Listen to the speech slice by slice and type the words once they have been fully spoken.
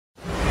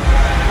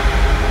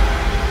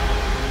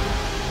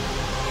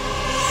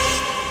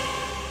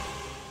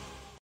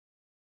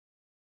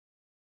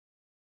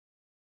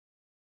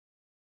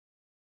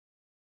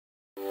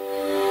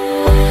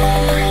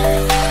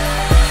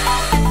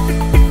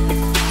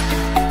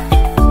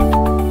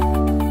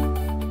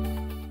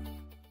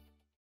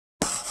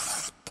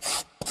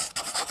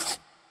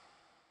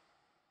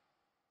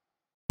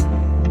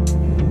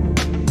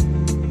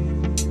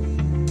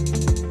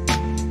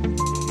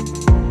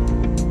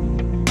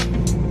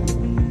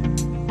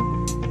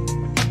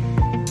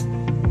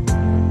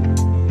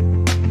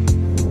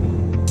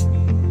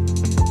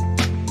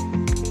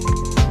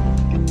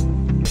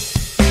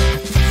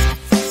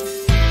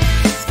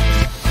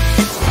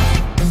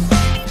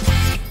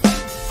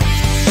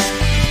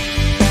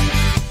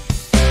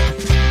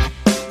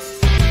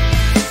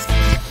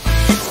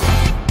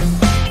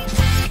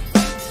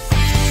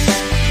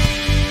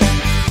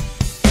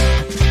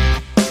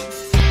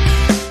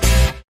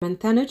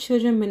Manthano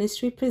Children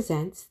Ministry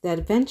presents The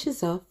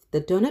Adventures of the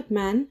Donut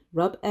Man,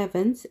 Rob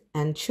Evans,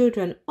 and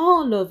children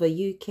all over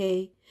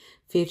UK,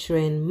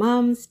 featuring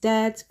mums,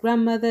 dads,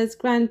 grandmothers,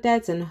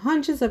 granddads, and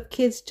hundreds of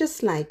kids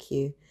just like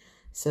you.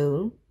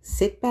 So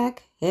sit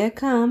back, here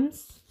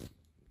comes.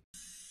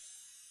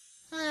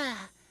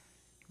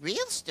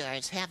 Real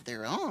stars have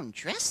their own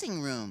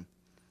dressing room.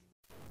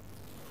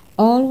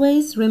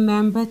 Always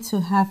remember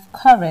to have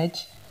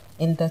courage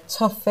in the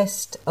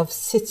toughest of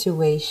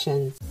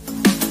situations.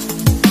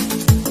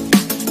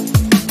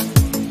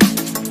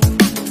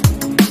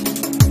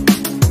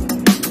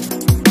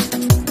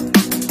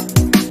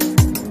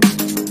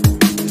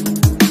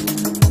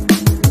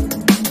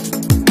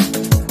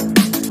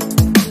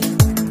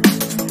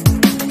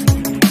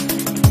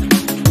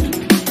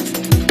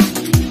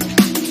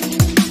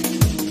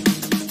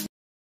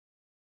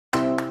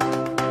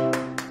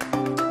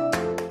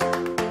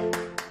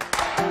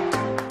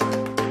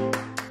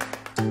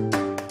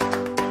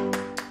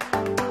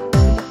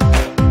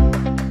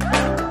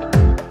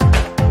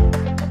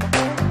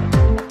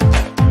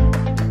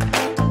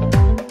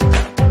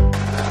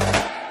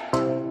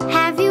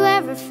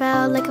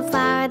 Felt like a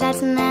flower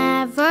that's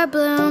never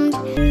bloomed.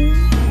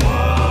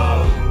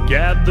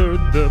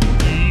 Gathered the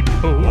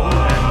people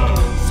and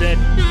said,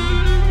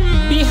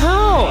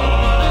 "Behold,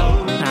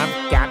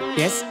 I've got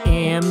this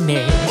image,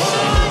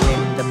 and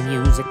when the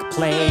music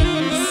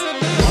plays,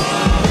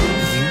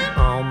 you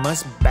all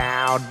must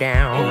bow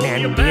down,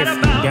 and if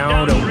you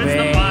don't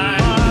obey,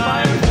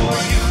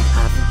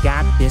 I've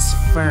got this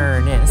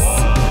furnace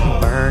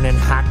burning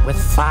hot with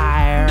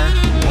fire.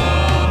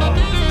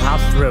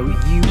 I'll throw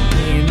you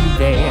in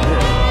there,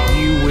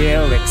 you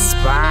will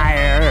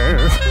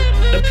expire."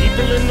 The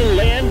people in the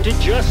land did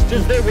just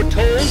as they were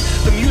told.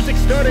 The music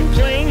started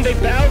playing, they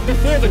bowed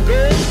before the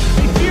gold.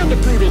 They feared the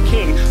brutal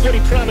king, what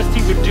he promised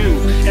he would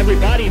do.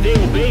 Everybody, they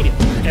obeyed him,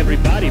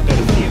 everybody but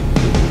a few.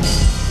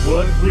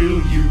 What will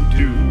you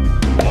do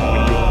when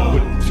you're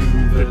put to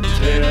the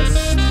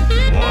test?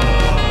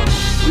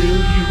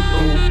 Will you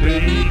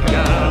obey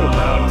God or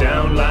bow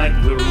down like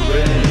the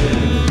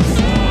rest?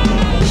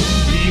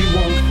 He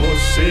won't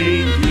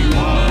forsake you,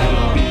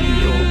 he'll be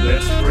your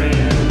best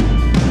friend.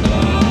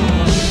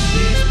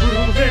 He's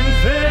proven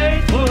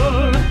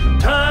faithful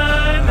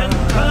time and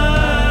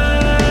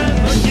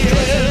time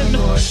again.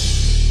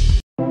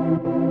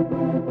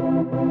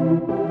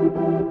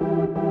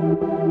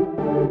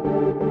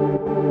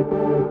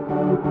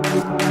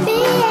 Be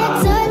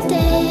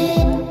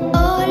exalted,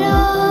 O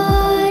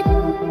Lord,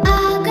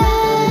 our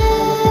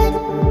God.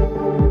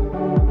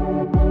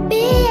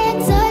 Be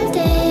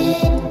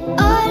exalted,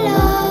 O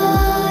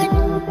Lord,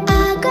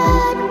 our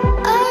God.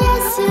 Oh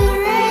yes, you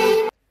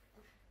reign.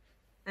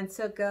 And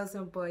so, girls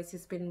and boys,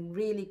 it's been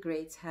really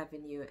great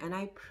having you, and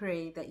I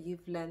pray that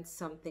you've learned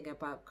something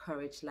about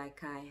courage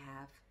like I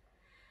have.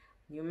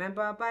 You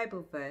remember our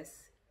Bible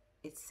verse?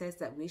 It says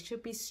that we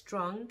should be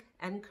strong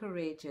and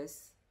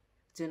courageous.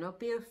 Do not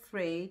be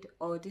afraid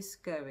or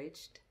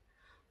discouraged,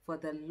 for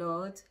the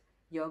Lord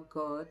your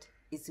God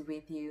is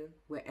with you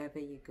wherever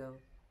you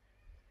go.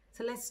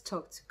 So let's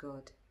talk to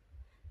God.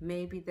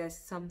 Maybe there's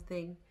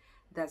something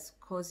that's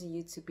causing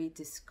you to be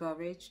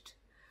discouraged.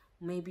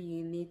 Maybe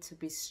you need to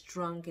be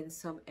strong in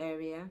some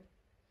area.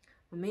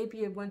 Or maybe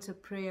you want to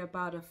pray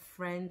about a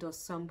friend or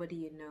somebody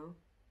you know.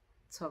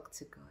 Talk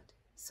to God.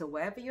 So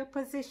wherever your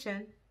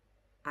position,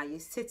 are you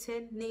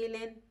sitting,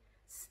 kneeling,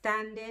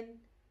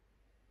 standing?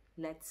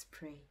 Let's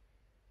pray.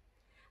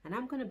 And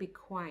I'm going to be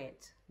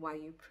quiet while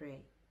you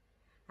pray.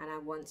 And I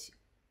want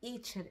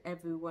each and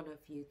every one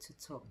of you to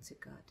talk to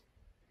God.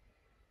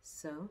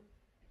 So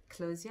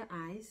close your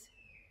eyes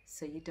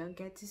so you don't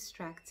get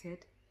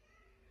distracted.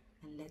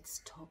 And let's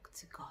talk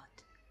to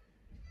God.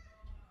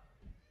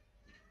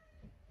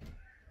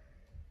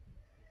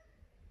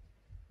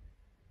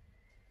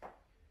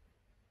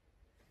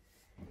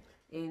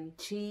 In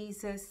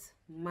Jesus'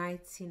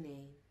 mighty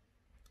name,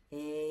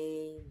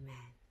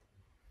 amen.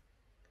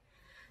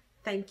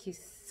 Thank you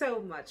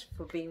so much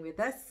for being with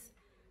us,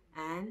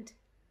 and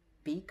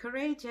be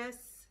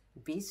courageous,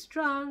 be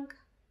strong,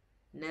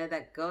 know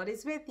that God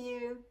is with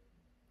you.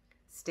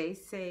 Stay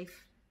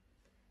safe.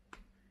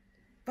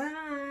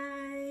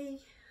 Bye.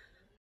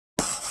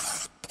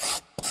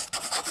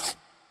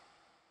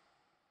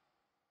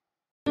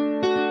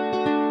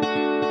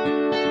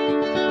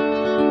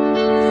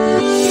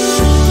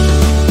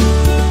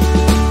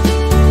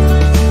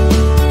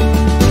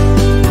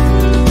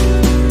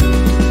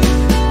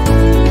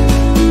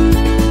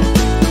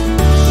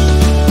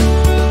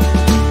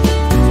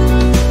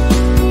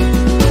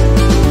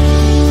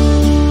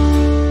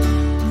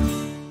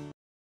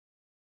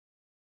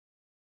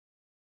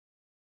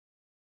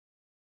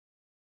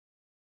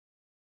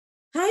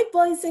 Hi,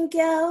 boys and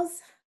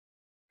girls.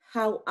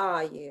 How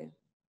are you?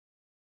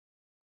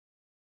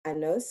 I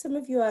know some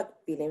of you are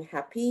feeling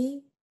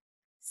happy.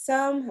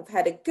 Some have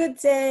had a good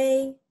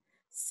day.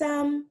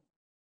 Some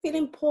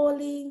feeling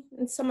poorly,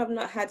 and some have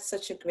not had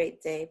such a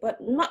great day.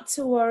 But not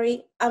to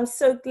worry. I'm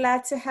so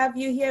glad to have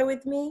you here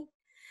with me.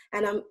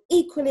 And I'm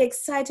equally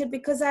excited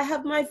because I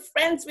have my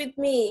friends with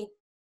me.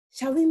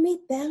 Shall we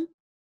meet them?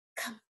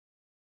 Come.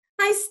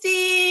 Hi,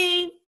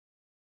 Steve.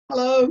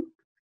 Hello.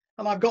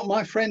 And I've got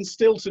my friend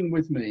Stilton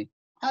with me.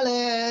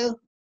 Hello.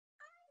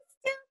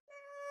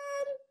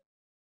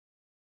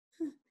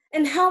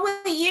 And how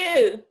are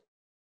you?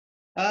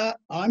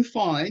 I'm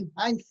fine.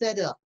 I'm fed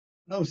up.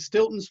 Oh,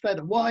 Stilton's fed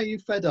up. Why are you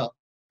fed up?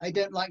 I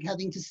don't like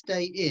having to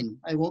stay in.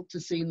 I want to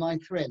see my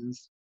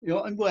friends.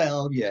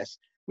 Well, yes.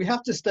 We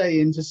have to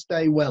stay in to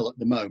stay well at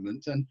the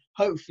moment, and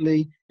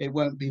hopefully it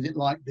won't be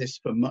like this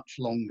for much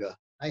longer.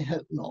 I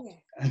hope not.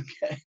 Yeah.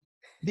 Okay.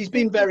 He's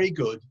been very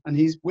good, and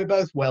we're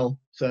both well,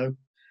 so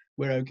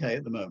we're okay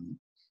at the moment.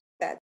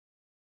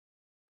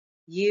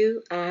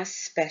 You Are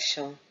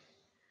Special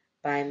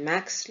by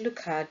Max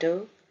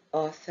Lucado,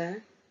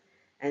 author,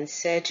 and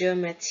Sergio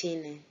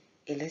Martinez,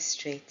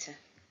 illustrator.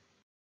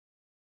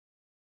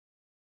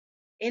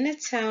 In a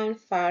town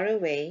far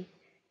away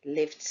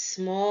lived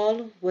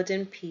small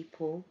wooden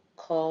people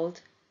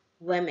called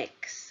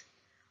Wemmicks.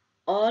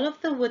 All of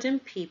the wooden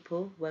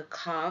people were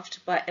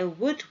carved by a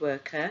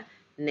woodworker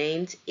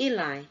named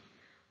Eli,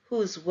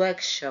 whose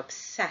workshop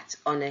sat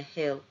on a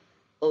hill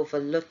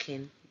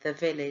overlooking the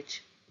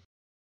village.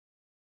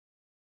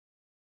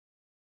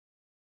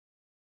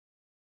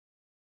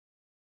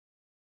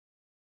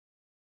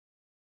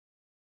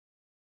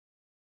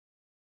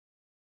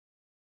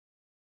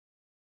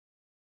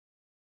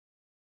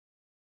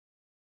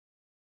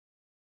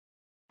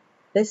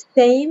 The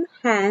same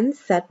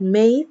hands that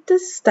made the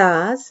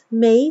stars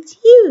made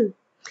you.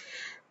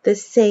 The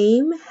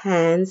same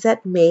hands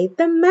that made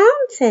the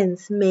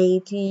mountains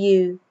made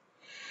you.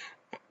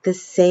 The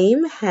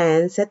same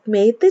hands that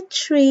made the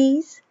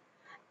trees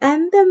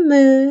and the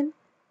moon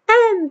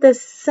and the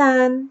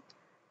sun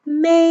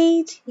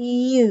made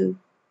you.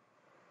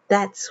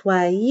 That's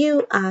why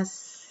you are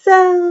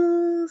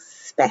so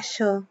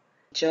special.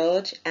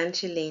 George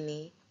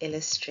Angelini,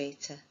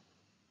 illustrator.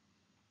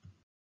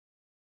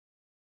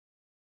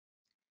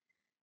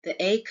 The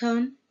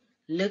acorn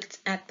looked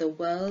at the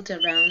world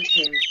around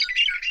him.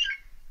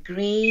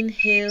 Green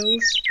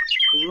hills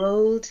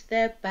rolled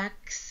their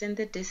backs in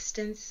the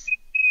distance.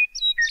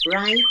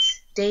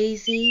 Bright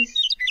daisies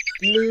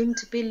bloomed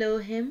below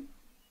him.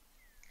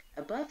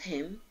 Above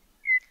him,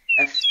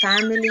 a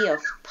family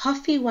of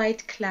puffy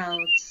white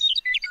clouds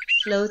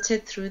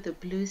floated through the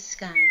blue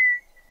sky.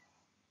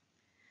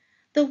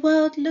 The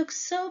world looks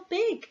so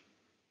big,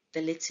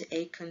 the little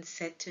acorn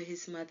said to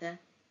his mother.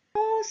 Of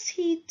course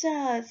he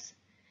does.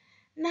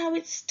 Now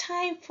it's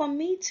time for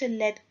me to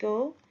let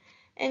go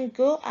and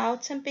go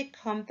out and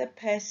become the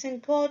person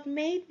God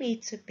made me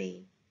to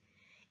be.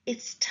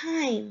 It's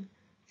time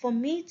for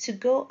me to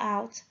go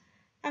out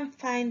and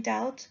find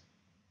out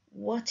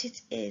what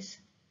it is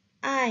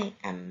I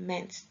am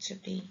meant to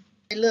be.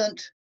 I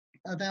learnt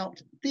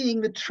about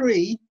being the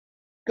tree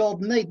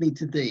God made me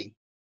to be.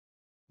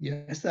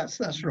 Yes,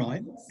 that's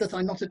right. But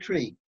I'm not a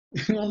tree.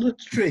 Not a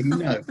tree,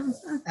 no.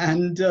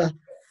 And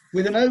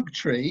with an oak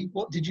tree,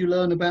 what did you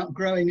learn about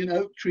growing an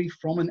oak tree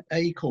from an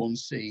acorn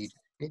seed?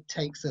 It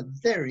takes a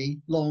very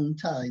long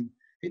time.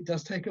 It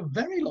does take a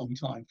very long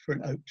time for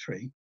an oak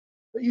tree.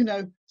 But you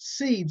know,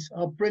 seeds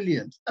are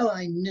brilliant. Oh,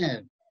 I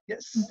know.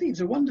 Yes, seeds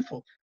are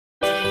wonderful.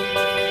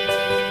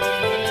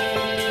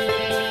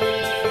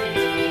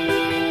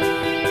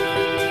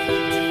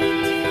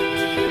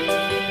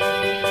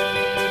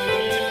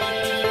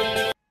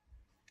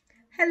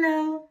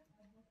 Hello.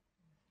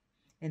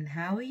 And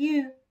how are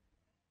you?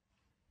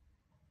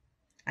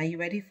 Are you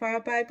ready for our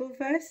Bible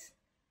verse?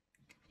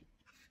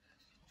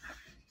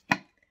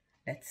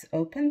 Let's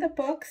open the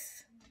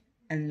box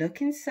and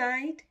look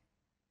inside.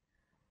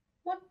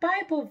 What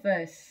Bible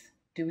verse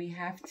do we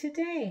have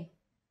today?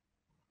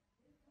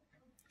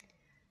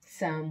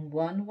 Psalm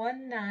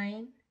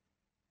 119,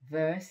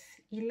 verse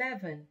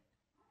 11.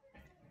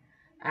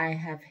 I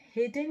have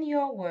hidden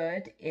your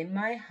word in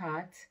my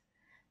heart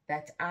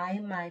that I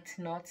might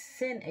not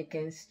sin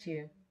against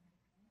you.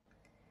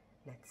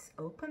 Let's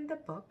open the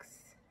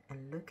box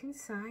and look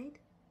inside.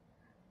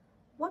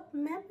 What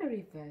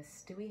memory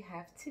verse do we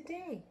have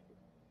today?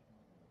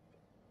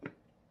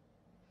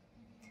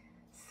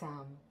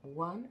 Psalm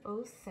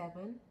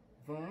 107,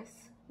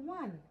 verse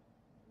 1.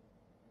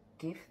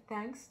 Give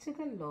thanks to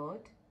the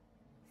Lord,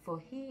 for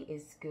he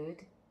is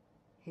good.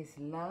 His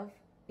love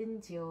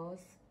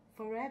endures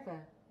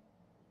forever.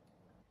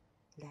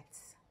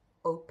 Let's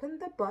open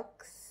the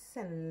box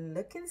and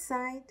look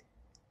inside.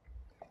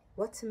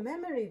 What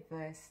memory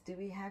verse do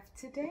we have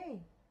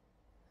today?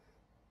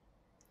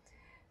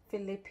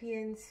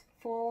 Philippians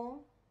 4,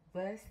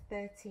 verse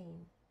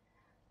 13.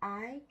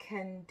 I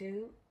can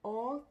do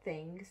all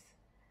things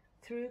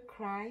through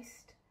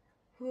Christ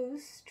who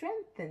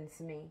strengthens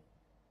me.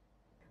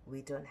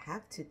 We don't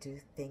have to do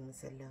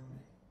things alone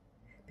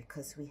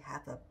because we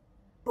have a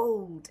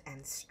bold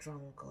and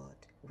strong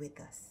God with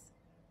us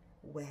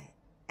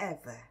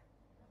wherever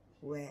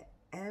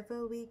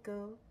we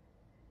go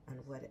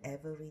and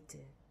whatever we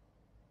do.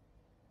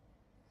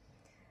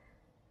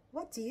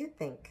 What do you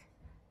think,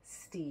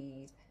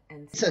 Steve?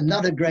 It's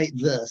another great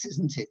verse,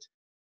 isn't it?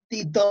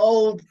 Be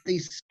bold, be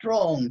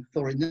strong,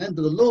 for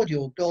remember the Lord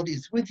your God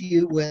is with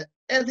you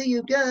wherever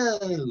you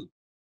go.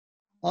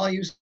 Are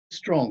you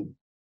strong?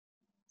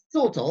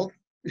 Sort of.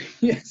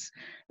 Yes.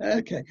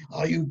 Okay.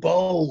 Are you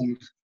bold?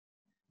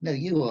 No,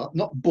 you are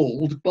not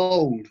bald,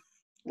 bold.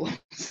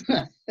 What's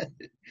that?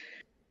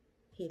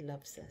 He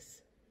loves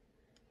us.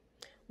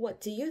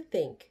 What do you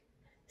think,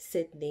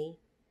 Sydney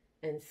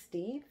and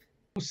Steve?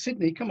 Oh,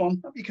 Sydney, come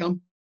on, up you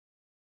come.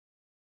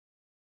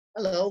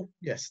 Hello.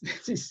 Yes,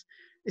 this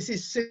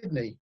is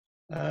Sydney.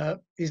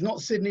 He's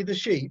not Sydney the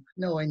sheep.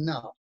 No, I'm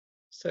not.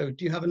 So,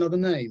 do you have another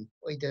name?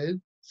 We do.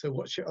 So,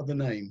 what's your other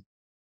name?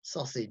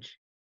 Sausage.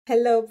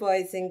 Hello,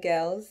 boys and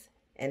girls,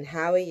 and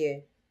how are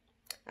you?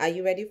 Are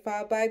you ready for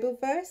our Bible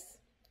verse?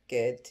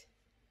 Good.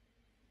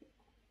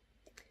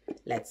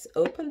 Let's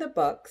open the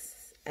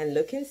box and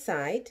look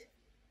inside.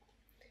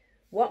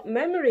 What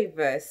memory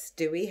verse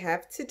do we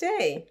have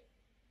today?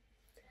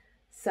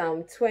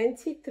 Psalm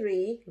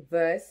 23,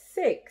 verse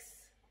 6.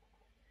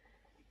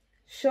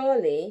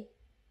 Surely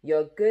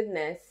your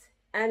goodness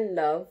and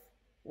love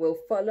will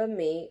follow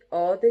me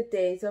all the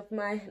days of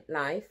my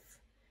life,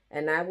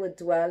 and I will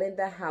dwell in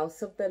the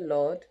house of the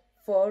Lord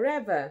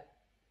forever.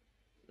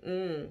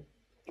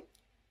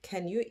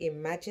 Can you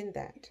imagine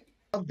that?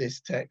 I love this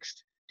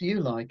text. Do you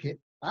like it?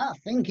 I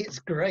think it's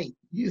great.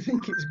 You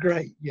think it's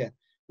great? Yeah.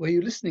 Were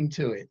you listening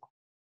to it?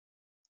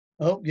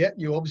 Oh, yeah,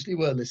 you obviously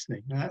were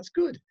listening. That's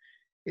good.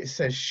 It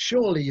says,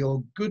 surely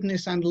your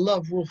goodness and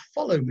love will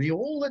follow me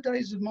all the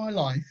days of my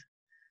life,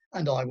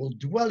 and I will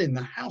dwell in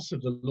the house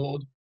of the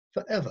Lord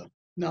forever.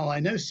 Now, I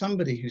know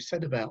somebody who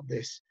said about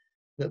this,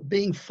 that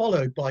being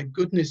followed by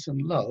goodness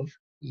and love,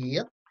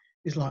 yep,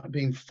 is like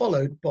being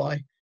followed by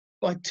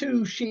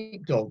two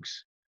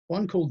sheepdogs,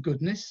 one called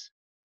goodness,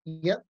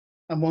 yep,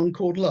 and one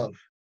called love.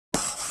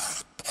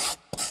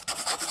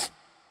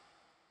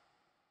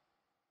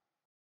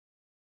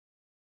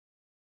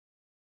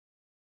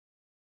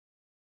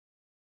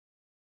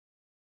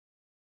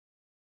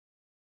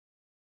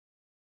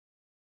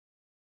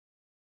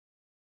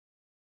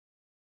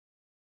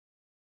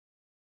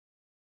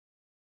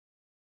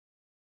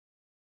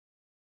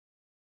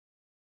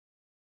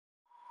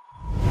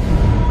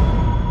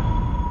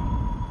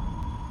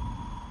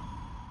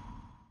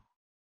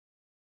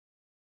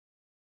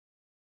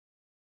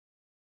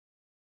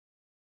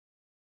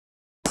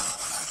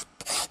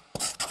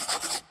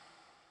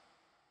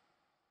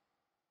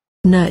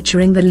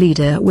 Nurturing the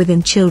Leader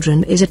Within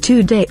Children is a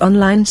 2-day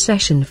online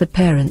session for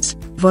parents,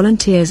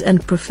 volunteers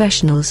and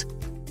professionals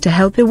to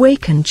help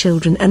awaken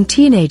children and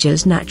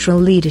teenagers' natural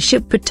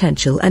leadership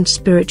potential and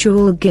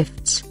spiritual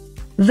gifts.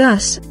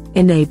 Thus,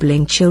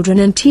 enabling children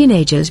and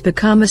teenagers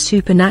become a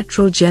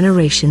supernatural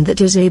generation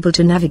that is able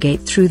to navigate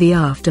through the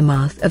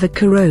aftermath of a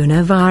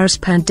coronavirus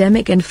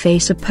pandemic and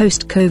face a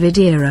post-COVID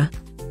era.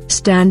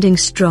 Standing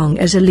strong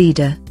as a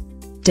leader.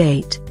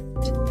 Date: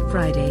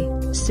 Friday,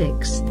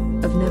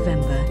 6th of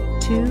November.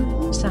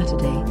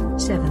 Saturday,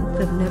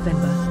 7th of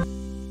November.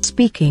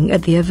 Speaking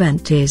at the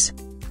event is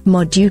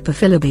Moduper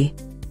Philippi.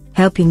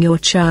 Helping your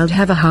child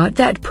have a heart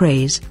that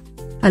prays.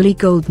 Ali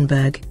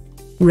Goldenberg.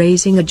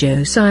 Raising a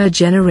Josiah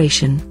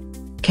generation.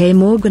 K.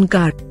 Morgan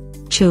Gar.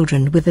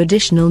 Children with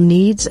additional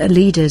needs are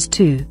leaders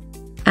too.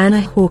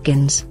 Anna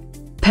Hawkins.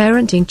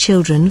 Parenting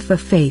children for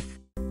faith.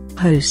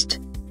 Host.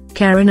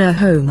 Karina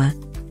Homer.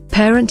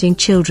 Parenting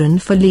children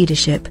for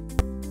leadership.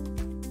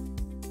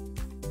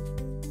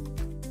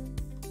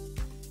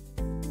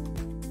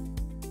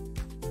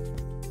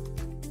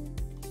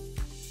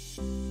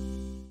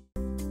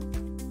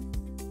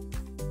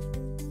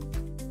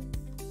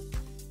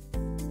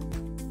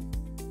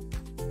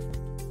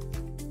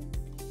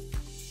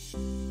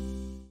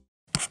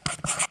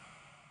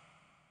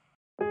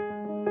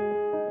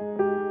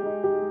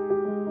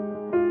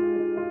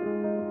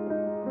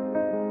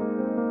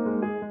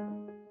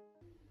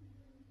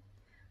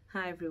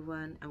 Hi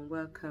everyone, and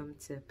welcome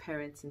to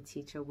Parent and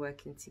Teacher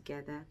Working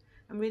Together.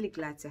 I'm really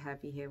glad to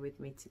have you here with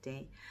me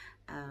today.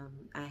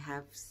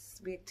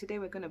 Today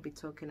we're going to be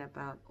talking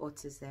about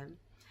autism,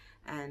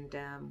 and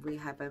we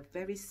have a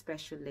very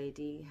special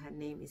lady. Her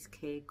name is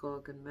Kay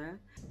Gorgan-Mer.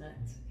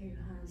 Who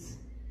has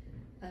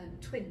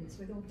twins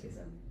with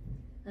autism,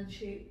 and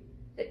she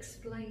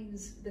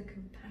explains the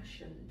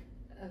compassion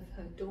of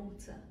her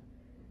daughter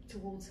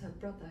towards her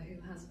brother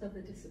who has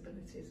other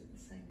disabilities at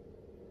the same time.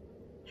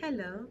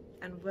 Hello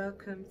and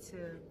welcome to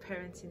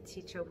Parent and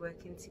Teacher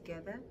Working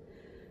Together.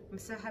 I'm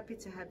so happy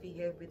to have you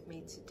here with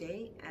me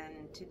today,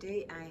 and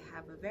today I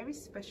have a very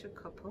special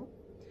couple,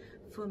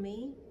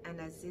 Fumi and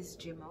Aziz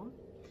Jimo.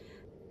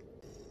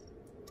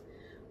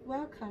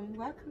 Welcome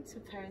to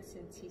Parents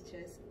and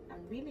Teachers.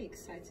 I'm really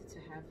excited to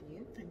have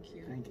you. Thank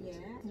you. Yeah,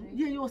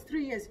 Yeah, it was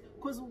 3 years,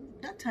 because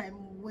that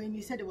time when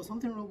you said there was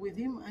something wrong with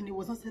him and he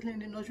was not settling in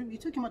the nursery, you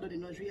took him out of the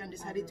nursery and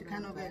decided to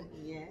kind of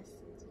yes,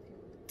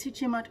 teach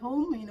him at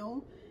home, you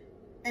know,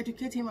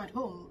 educate him at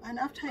home. And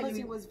after because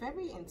he was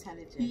very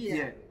intelligent.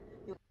 Yeah.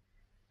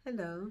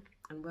 Hello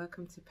and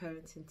welcome to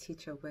Parent and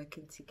Teacher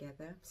Working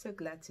Together. I'm so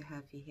glad to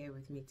have you here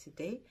with me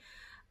today.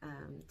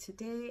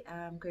 Today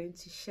I'm going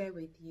to share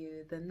with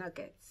you the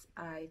nuggets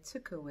I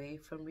took away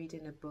from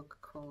reading a book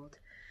called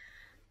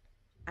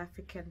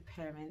African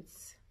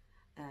Parents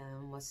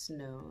Must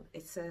Know.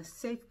 It's a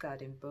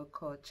safeguarding book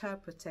called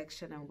Child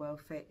Protection and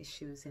Welfare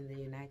Issues in the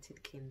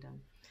United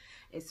Kingdom.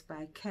 It's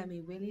by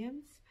Kemi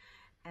Williams.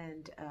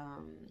 And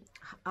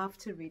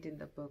after reading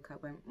the book, I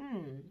went,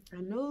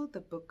 I know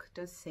the book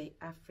does say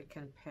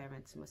African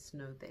parents must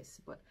know this,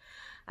 but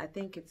I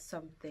think it's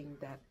something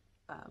that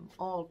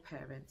all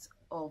parents,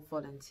 all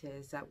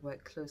volunteers that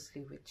work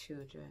closely with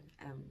children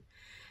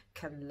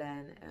can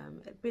learn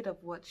a bit of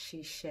what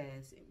she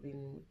shares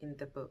in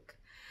the book.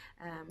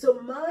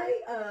 So my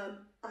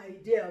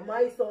idea,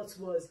 my thoughts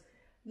was,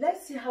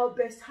 let's see how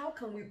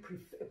can we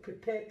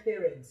prepare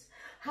parents?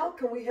 How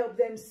can we help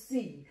them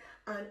see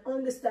and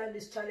understand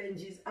these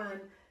challenges and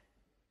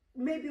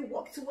maybe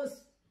work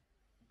towards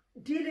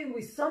dealing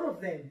with some of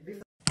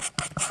them?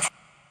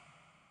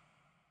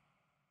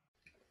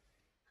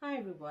 Hi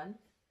everyone,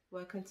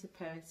 welcome to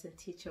Parents and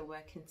Teacher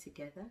Working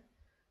Together.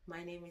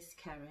 My name is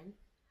Karen.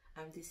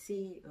 I'm the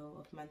CEO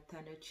of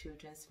Manthano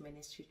Children's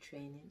Ministry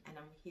Training, and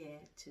I'm here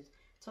to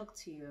talk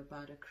to you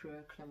about a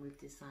curriculum we've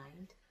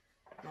designed,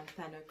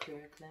 Manthano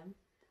curriculum,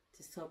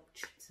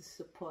 to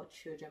support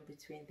children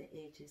between the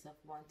ages of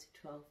 1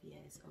 to 12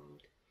 years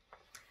old.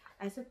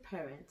 As a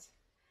parent,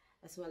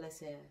 as well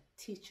as a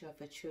teacher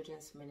of a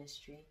children's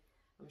ministry,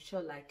 I'm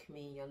sure like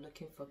me, you're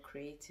looking for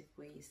creative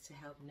ways to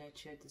help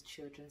nurture the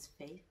children's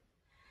faith.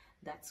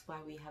 That's why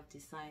we have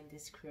designed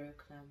this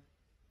curriculum.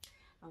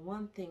 And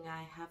one thing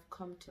I have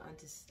come to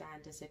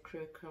understand as a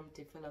curriculum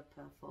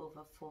developer for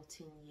over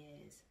 14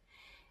 years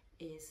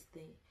is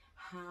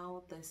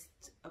how this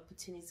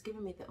opportunity is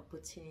giving me the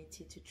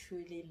opportunity to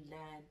truly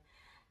learn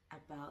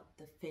about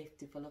the faith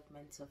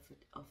development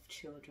of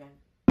children.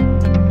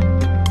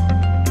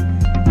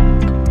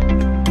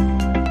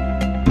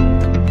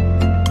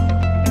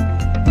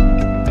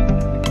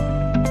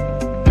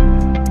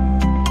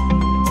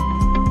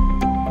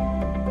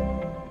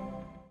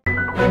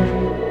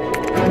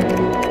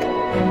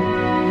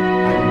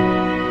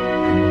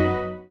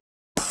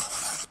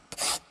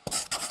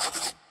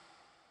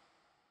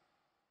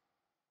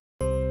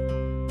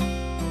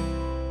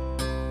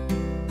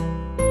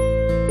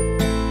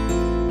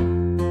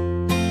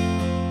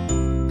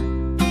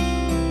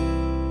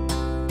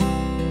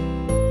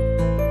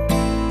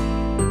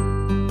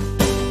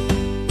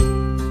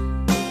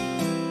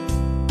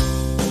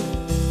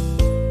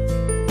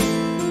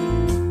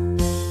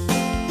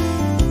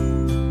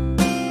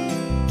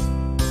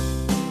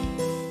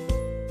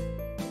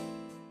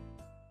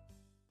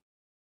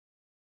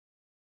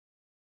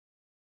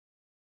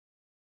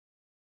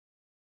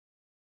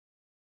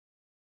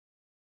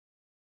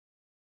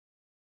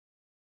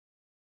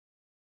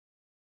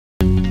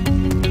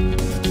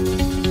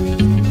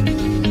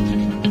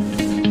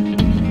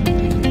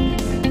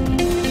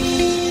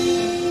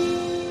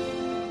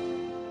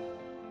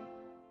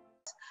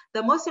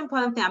 The most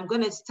important thing I'm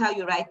going to tell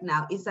you right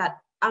now is that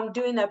I'm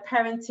doing a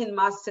parenting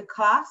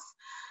masterclass.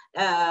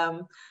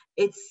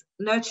 It's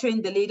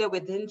nurturing the leader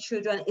within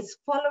children. It's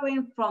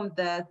following from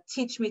the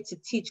Teach Me to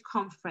Teach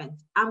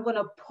conference. I'm going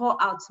to pour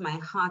out my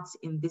heart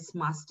in this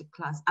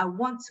masterclass. I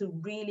want to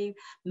really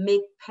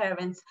make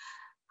parents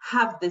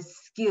have the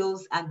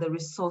skills and the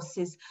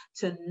resources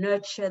to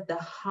nurture the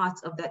heart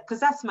of that,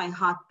 because that's my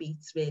heartbeat,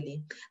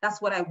 really.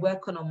 That's what I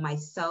work on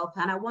myself,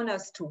 and I want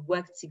us to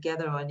work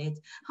together on it.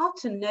 How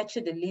to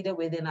nurture the leader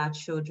within our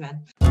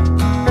children.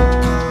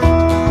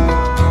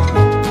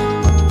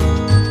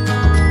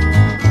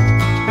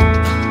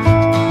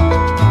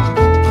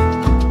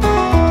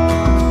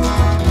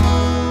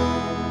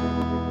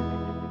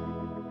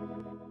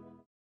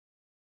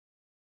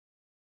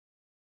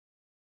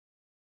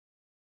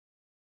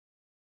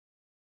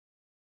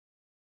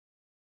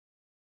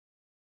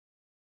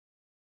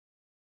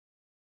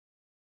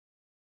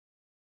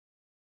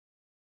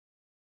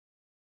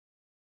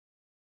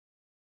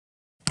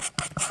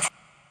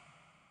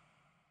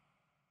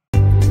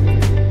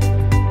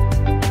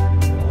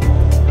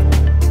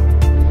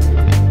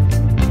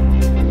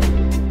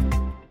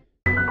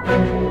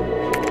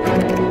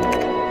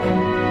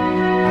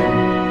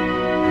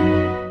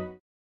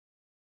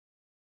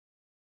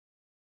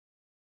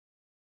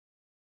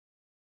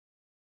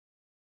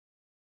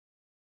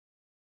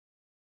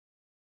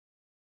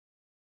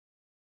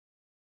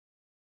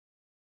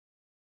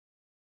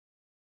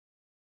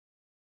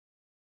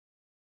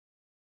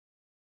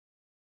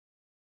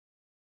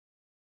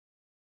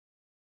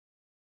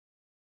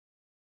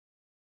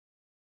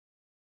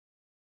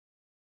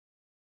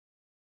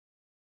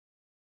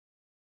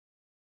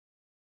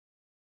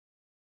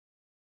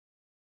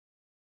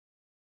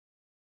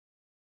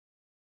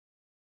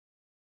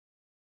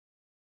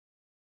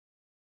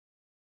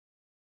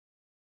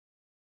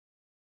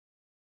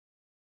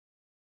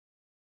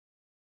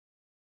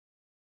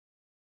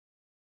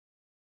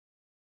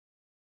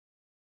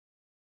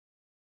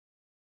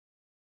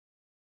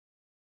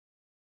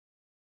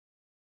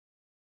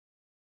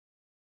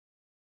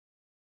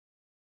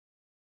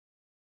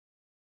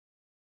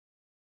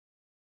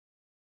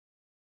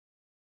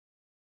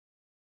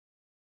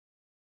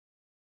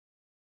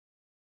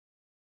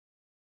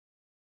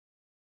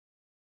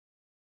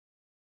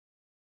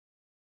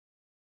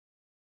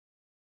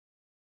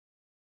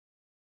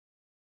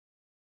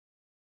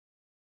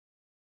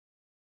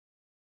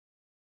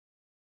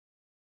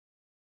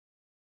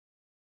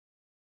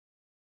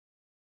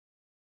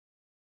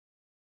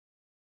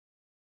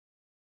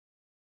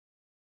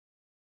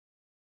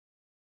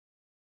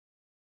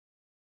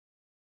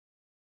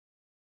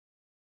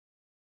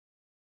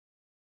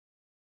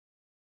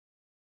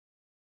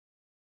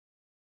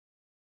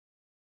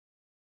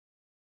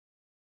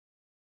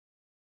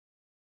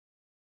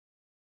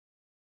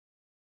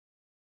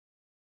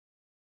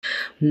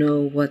 know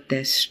what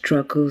their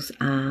struggles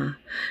are,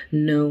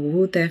 know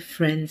who their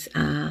friends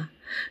are,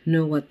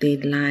 know what they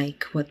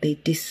like, what they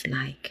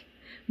dislike,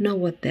 know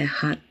what their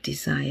heart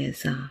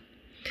desires are.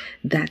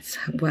 That's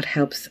what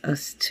helps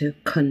us to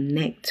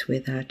connect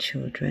with our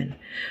children.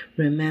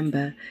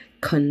 Remember,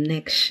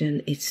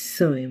 connection is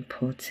so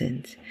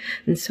important.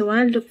 And so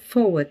I look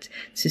forward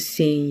to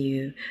seeing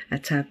you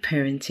at our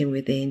Parenting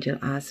with Angel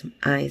Eyes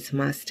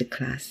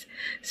Masterclass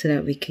so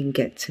that we can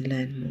get to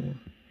learn more.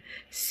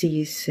 See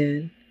you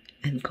soon,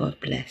 and God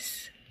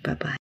bless.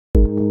 Bye-bye.